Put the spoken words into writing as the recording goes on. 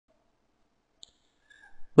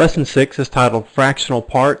Lesson 6 is titled Fractional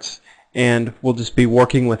Parts, and we'll just be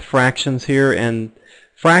working with fractions here. And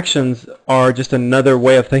fractions are just another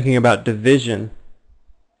way of thinking about division.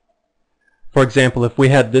 For example, if we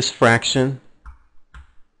had this fraction,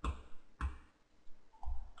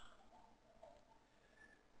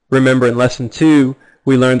 remember in Lesson 2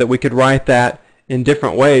 we learned that we could write that in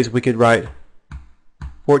different ways. We could write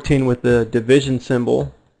 14 with the division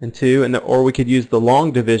symbol and 2, or we could use the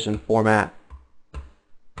long division format.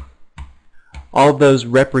 All of those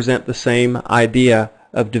represent the same idea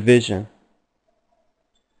of division.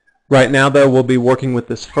 Right now, though, we'll be working with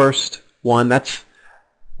this first one. That's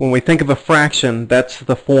when we think of a fraction, that's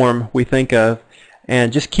the form we think of.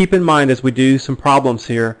 And just keep in mind as we do some problems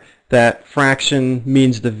here that fraction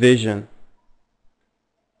means division.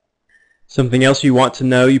 Something else you want to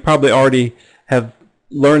know, you probably already have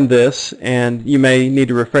learned this, and you may need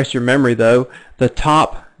to refresh your memory though. The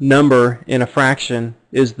top number in a fraction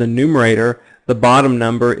is the numerator. The bottom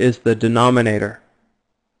number is the denominator.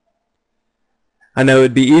 I know it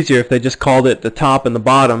would be easier if they just called it the top and the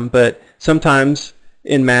bottom, but sometimes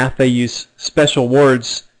in math they use special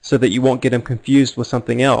words so that you won't get them confused with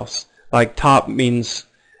something else. Like top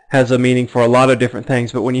has a meaning for a lot of different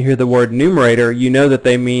things, but when you hear the word numerator, you know that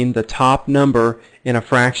they mean the top number in a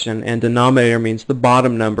fraction, and denominator means the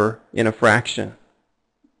bottom number in a fraction.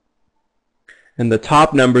 And the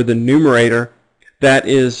top number, the numerator, that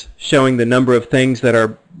is showing the number of things that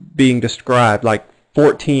are being described, like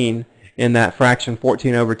 14 in that fraction,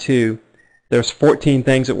 14 over 2. There's 14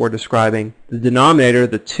 things that we're describing. The denominator,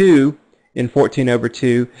 the 2 in 14 over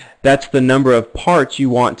 2, that's the number of parts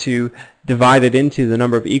you want to divide it into, the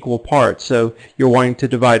number of equal parts. So you're wanting to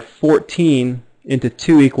divide 14 into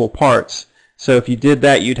 2 equal parts. So if you did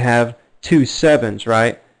that, you'd have 2 7s,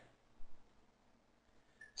 right?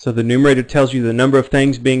 So the numerator tells you the number of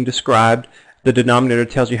things being described. The denominator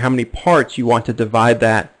tells you how many parts you want to divide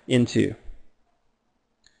that into.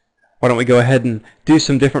 Why don't we go ahead and do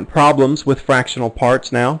some different problems with fractional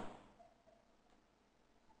parts now.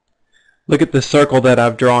 Look at the circle that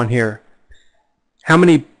I've drawn here. How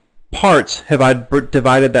many parts have I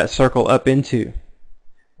divided that circle up into?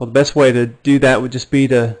 Well, the best way to do that would just be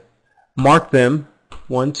to mark them.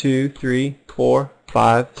 1, 2, 3, 4,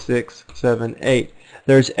 5, 6, 7, 8.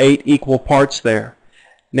 There's 8 equal parts there.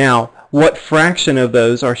 Now, what fraction of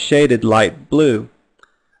those are shaded light blue?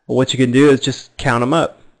 Well, what you can do is just count them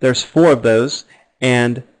up. There's 4 of those,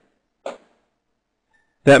 and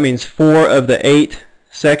that means 4 of the 8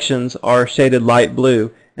 sections are shaded light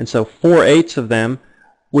blue. And so 4/8 of them,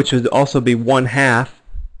 which would also be 1/2,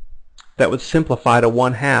 that would simplify to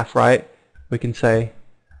 1/2, right? We can say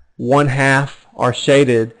 1/2 are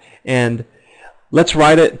shaded, and let's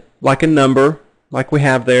write it like a number, like we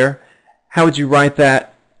have there. How would you write that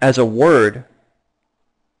as a word?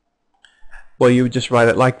 Well, you would just write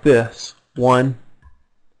it like this: 1/2.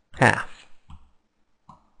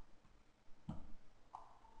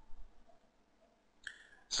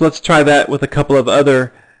 So let's try that with a couple of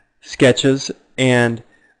other sketches, and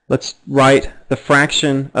let's write the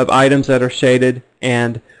fraction of items that are shaded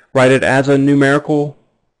and write it as a numerical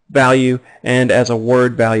value and as a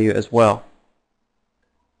word value as well.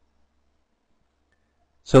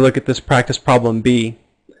 So look at this practice problem B.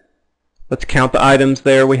 Let's count the items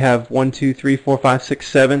there. We have 1, 2, 3, 4, 5, 6,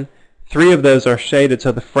 7. 3 of those are shaded,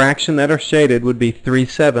 so the fraction that are shaded would be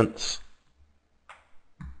 3/7.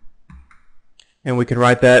 And we can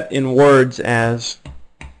write that in words as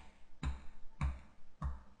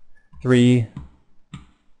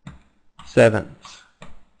 3/7.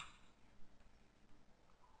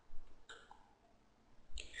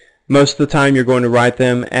 Most of the time you're going to write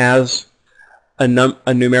them as a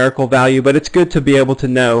numerical value, but it's good to be able to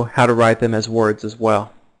know how to write them as words as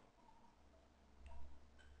well.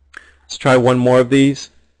 Let's try one more of these.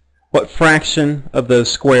 What fraction of those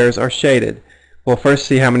squares are shaded? Well, first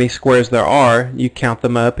see how many squares there are. You count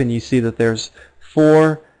them up and you see that there's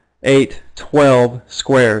 4, 8, 12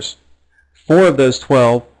 squares. 4 of those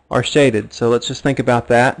 12 are shaded. So let's just think about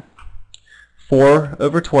that. 4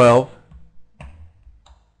 over 12.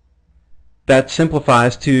 That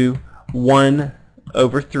simplifies to 1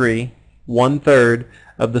 over 3, 1/3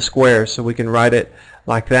 of the squares. So we can write it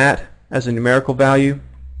like that as a numerical value.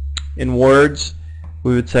 In words,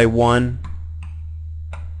 we would say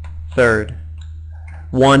 1/3.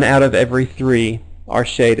 1 out of every 3 are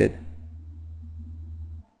shaded.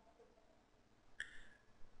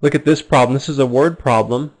 Look at this problem. This is a word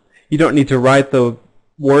problem. You don't need to write the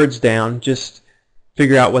words down. Just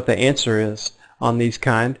figure out what the answer is on these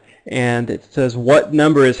kind. And it says, what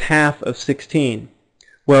number is half of 16?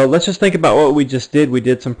 Well, let's just think about what we just did. We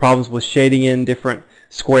did some problems with shading in different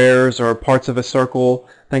squares or parts of a circle,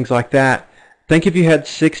 things like that. Think if you had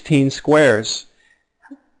 16 squares.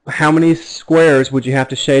 How many squares would you have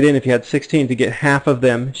to shade in if you had 16 to get half of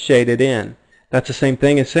them shaded in? That's the same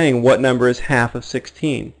thing as saying what number is half of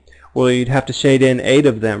 16. Well, you'd have to shade in 8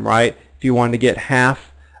 of them, right? If you wanted to get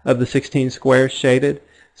half of the 16 squares shaded.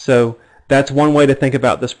 So that's one way to think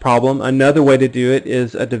about this problem. Another way to do it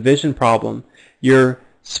is a division problem. You're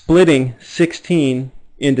splitting 16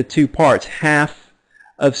 into two parts, half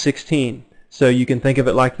of 16. So you can think of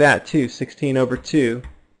it like that too, 16 over 2,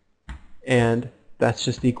 and that's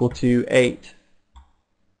just equal to 8.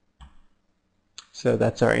 So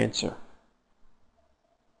that's our answer.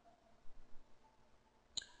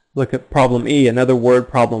 Look at problem E, another word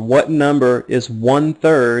problem. What number is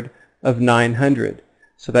 1/3 of 900?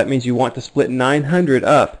 So that means you want to split 900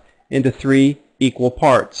 up into 3 equal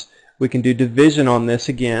parts. We can do division on this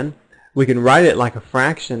again. We can write it like a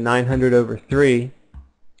fraction, 900 over 3,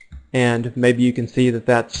 and maybe you can see that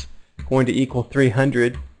that's going to equal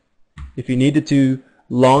 300. If you needed to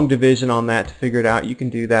long division on that to figure it out, you can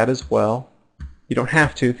do that as well. You don't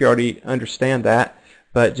have to if you already understand that,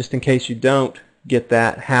 but just in case you don't get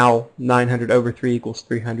that, how 900 over 3 equals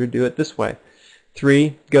 300, do it this way.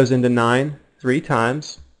 3 goes into 9 3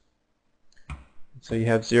 times. So you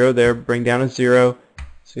have 0 there, bring down a 0,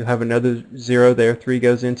 so you'll have another 0 there. 3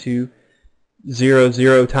 goes into 0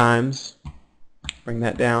 0 times. Bring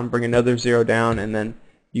that down, bring another 0 down, and then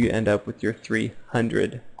you end up with your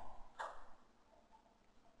 300.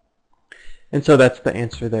 And so that's the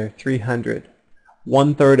answer there, 300.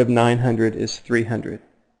 1/3 of 900 is 300.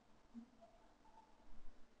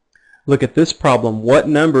 Look at this problem. What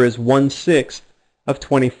number is 1/6 of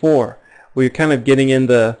 24? Well, you're kind of getting in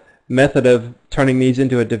the method of turning these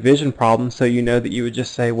into a division problem, so you know that you would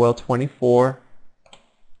just say, well, 24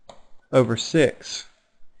 over 6.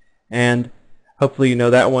 And hopefully you know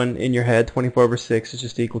that one in your head. 24 over 6 is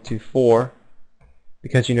just equal to 4,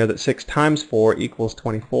 because you know that 6 times 4 equals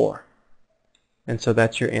 24. And so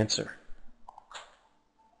that's your answer.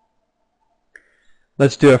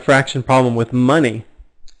 Let's do a fraction problem with money.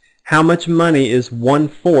 How much money is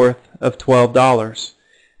 1/4 of $12?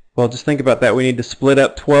 Well, just think about that. We need to split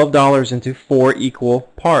up $12 into 4 equal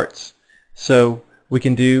parts. So we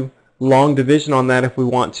can do long division on that if we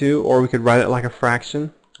want to, or we could write it like a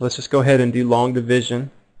fraction. Let's just go ahead and do long division.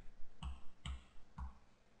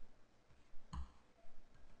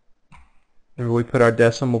 Remember, we put our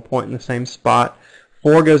decimal point in the same spot.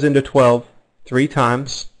 4 goes into 12 3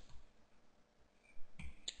 times.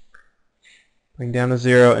 Bring down a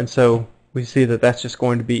 0, and so we see that that's just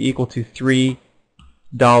going to be equal to $3.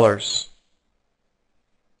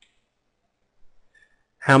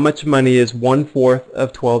 How much money is 1/4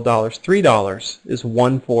 of $12? $3 is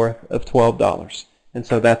 1/4 of $12. And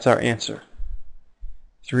so that's our answer.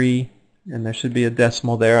 3, and there should be a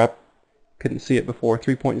decimal there. I couldn't see it before.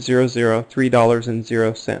 3.00,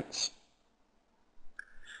 $3.00.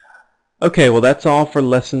 Okay, well that's all for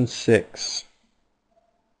lesson 6.